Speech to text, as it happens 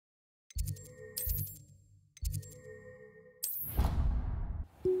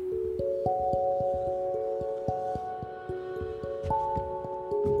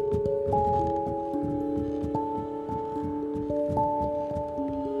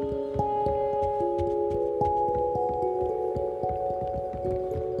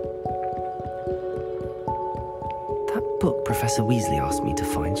Professor Weasley asked me to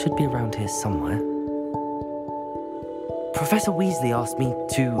find should be around here somewhere. Professor Weasley asked me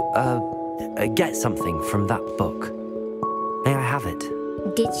to, get something from that book. May I have it?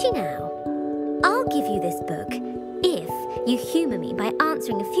 Did she now? I'll give you this book if you humour me by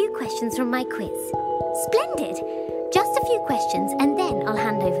answering a few questions from my quiz. Splendid! Just a few questions and then I'll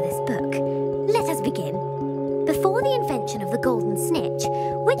hand over this book. Let us begin. Before the invention of the golden snitch,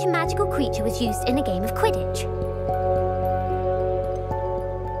 which magical creature was used in a game of Quidditch?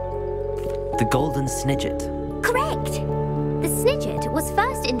 The golden snidget. Correct! The snidget was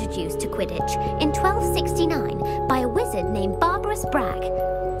first introduced to Quidditch in 1269 by a wizard named Barbarous Bragg.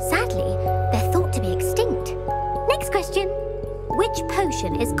 Sadly, they're thought to be extinct. Next question. Which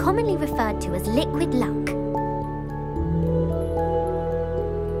potion is commonly referred to as liquid luck?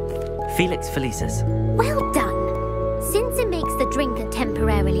 Felix Felicis. Well done! Since it makes the drinker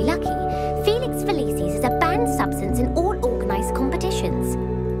temporarily lucky, Felix Felicis is a banned substance in all organised competitions.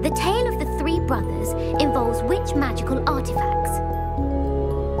 The tale of the three brothers involves which magical artifacts?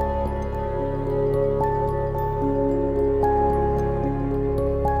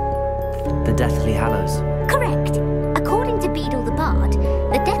 The Deathly Hallows. Correct! According to Beedle the Bard,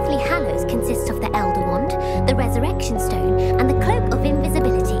 the Deathly Hallows consists of the Elder Wand, the Resurrection Stone, and the Cloak of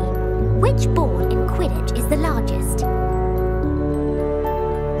Invisibility. Which ball in Quidditch is the largest?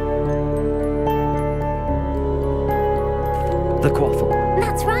 The Quaffle.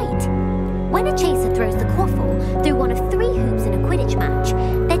 That's right! When a chaser throws the quaffle through one of 3 hoops in a Quidditch match,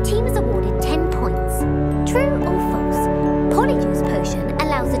 their team is awarded 10 points. True or false? Polyjuice Potion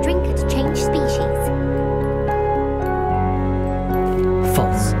allows the drinker to change species.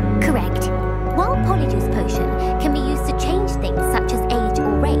 False. Correct. While Polyjuice Potion can be used to change things such as age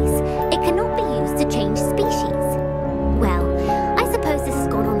or race, it cannot be used to change species. Well, I suppose this has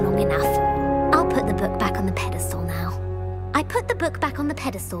gone on long enough. I'll put the book back on the pedestal now. I put the book back on the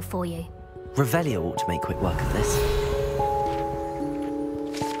pedestal for you. Revelio ought to make quick work of this.